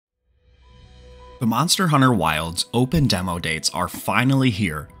The Monster Hunter Wilds open demo dates are finally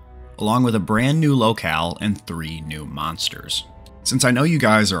here, along with a brand new locale and 3 new monsters. Since I know you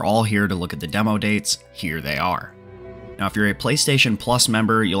guys are all here to look at the demo dates, here they are. Now if you're a PlayStation Plus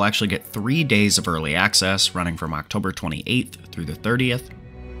member, you'll actually get 3 days of early access running from October 28th through the 30th,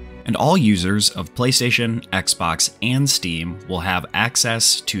 and all users of PlayStation, Xbox, and Steam will have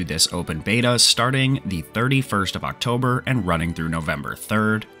access to this open beta starting the 31st of October and running through November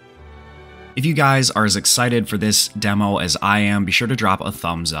 3rd. If you guys are as excited for this demo as I am, be sure to drop a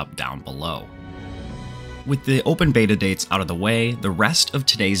thumbs up down below. With the open beta dates out of the way, the rest of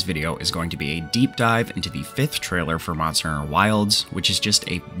today's video is going to be a deep dive into the 5th trailer for Monster Hunter Wilds, which is just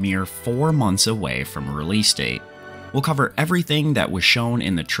a mere 4 months away from release date. We'll cover everything that was shown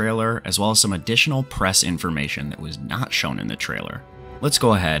in the trailer, as well as some additional press information that was not shown in the trailer. Let's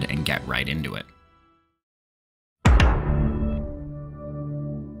go ahead and get right into it.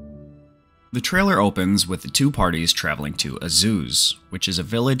 The trailer opens with the 2 parties traveling to Azuz, which is a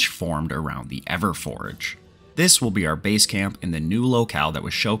village formed around the Everforge. This will be our base camp in the new locale that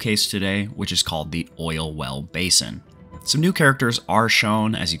was showcased today, which is called the Oil Well Basin. Some new characters are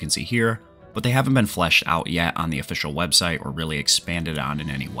shown, as you can see here, but they haven't been fleshed out yet on the official website or really expanded on in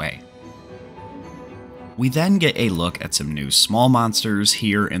any way. We then get a look at some new small monsters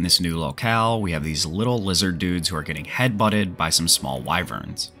here in this new locale. We have these little lizard dudes who are getting headbutted by some small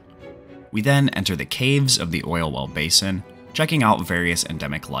wyverns. We then enter the caves of the Oil Well Basin, checking out various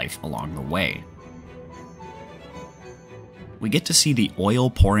endemic life along the way. We get to see the oil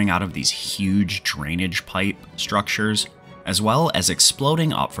pouring out of these huge drainage pipe structures, as well as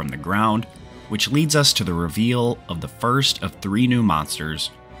exploding up from the ground, which leads us to the reveal of the first of 3 new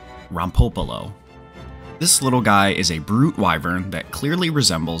monsters, Rampopolo. This little guy is a brute wyvern that clearly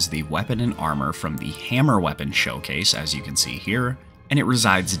resembles the weapon and armor from the hammer weapon showcase, as you can see here, and it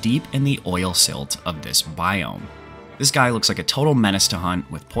resides deep in the oil silt of this biome. This guy looks like a total menace to hunt,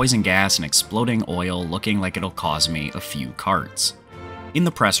 with poison gas and exploding oil looking like it'll cause me a few carts. In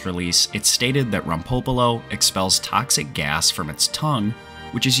the press release, it's stated that Rampopolo expels toxic gas from its tongue,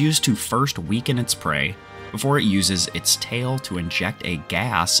 which is used to first weaken its prey, before it uses its tail to inject a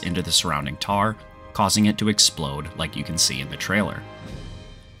gas into the surrounding tar, causing it to explode like you can see in the trailer.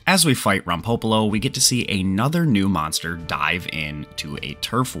 As we fight Rampopolo, we get to see another new monster dive into a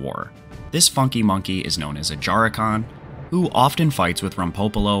turf war. This funky monkey is known as a Jarrakan, who often fights with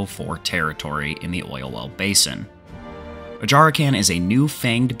Rampopolo for territory in the Oil Well Basin. A Jarrakan is a new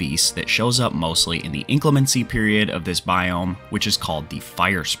fanged beast that shows up mostly in the inclemency period of this biome, which is called the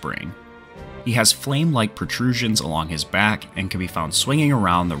Fire Spring. He has flame-like protrusions along his back and can be found swinging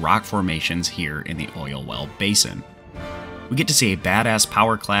around the rock formations here in the Oil Well Basin. We get to see a badass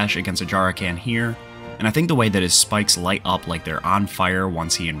power clash against a Jarrakan here, and I think the way that his spikes light up like they're on fire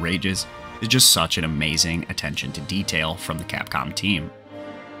once he enrages is just such an amazing attention to detail from the Capcom team.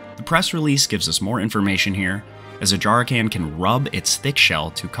 The press release gives us more information here, as a Jarrakan can rub its thick shell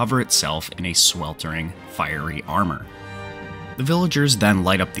to cover itself in a sweltering, fiery armor. The villagers then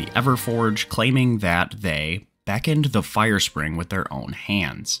light up the Everforge, claiming that they beckoned the Fire Spring with their own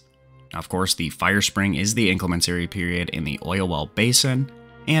hands. Now, of course, the Fire Spring is the inclemency period in the Oil Well Basin,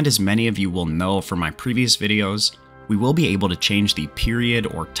 and as many of you will know from my previous videos, we will be able to change the period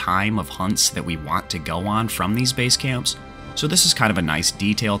or time of hunts that we want to go on from these base camps, so this is kind of a nice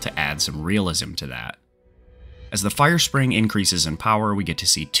detail to add some realism to that. As the Fire Spring increases in power, we get to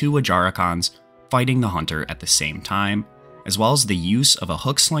see 2 Jarrakans fighting the hunter at the same time, as well as the use of a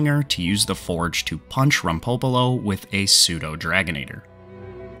hook slinger to use the forge to punch Rampopolo with a pseudo-Dragonator.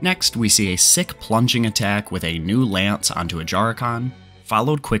 Next, we see a sick plunging attack with a new lance onto a Jarrakan,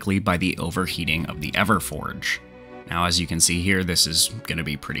 followed quickly by the overheating of the Everforge. Now, as you can see here, this is going to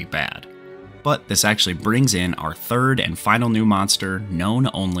be pretty bad. But this actually brings in our 3rd and final new monster, known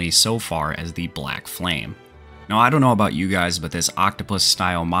only so far as the Black Flame. Now, I don't know about you guys, but this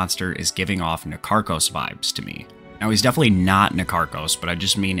octopus-style monster is giving off Nakarkos vibes to me. Now, he's definitely not Nakarkos, but I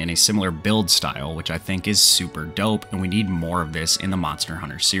just mean in a similar build style, which I think is super dope, and we need more of this in the Monster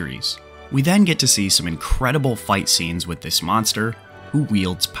Hunter series. We then get to see some incredible fight scenes with this monster, who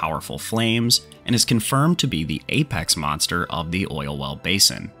wields powerful flames, and is confirmed to be the apex monster of the Oil Well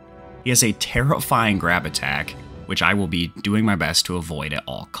Basin. He has a terrifying grab attack, which I will be doing my best to avoid at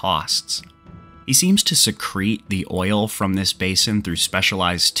all costs. He seems to secrete the oil from this basin through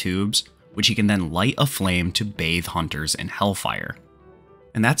specialized tubes, which he can then light a flame to bathe hunters in hellfire.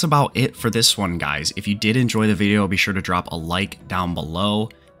 And that's about it for this one, guys. If you did enjoy the video, be sure to drop a like down below.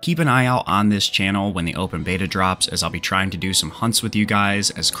 Keep an eye out on this channel when the open beta drops, as I'll be trying to do some hunts with you guys,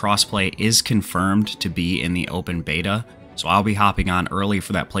 as crossplay is confirmed to be in the open beta, So I'll be hopping on early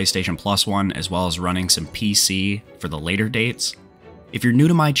for that PlayStation Plus one, as well as running some PC for the later dates. If you're new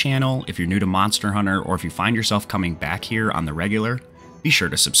to my channel, if you're new to Monster Hunter, or if you find yourself coming back here on the regular, be sure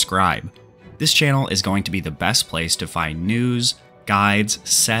to subscribe. This channel is going to be the best place to find news, guides,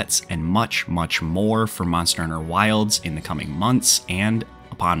 sets, and much, much more for Monster Hunter Wilds in the coming months and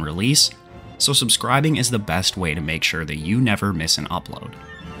upon release, so subscribing is the best way to make sure that you never miss an upload.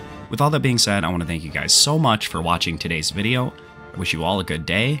 With all that being said, I want to thank you guys so much for watching today's video. I wish you all a good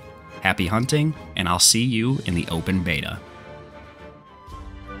day, happy hunting, and I'll see you in the open beta.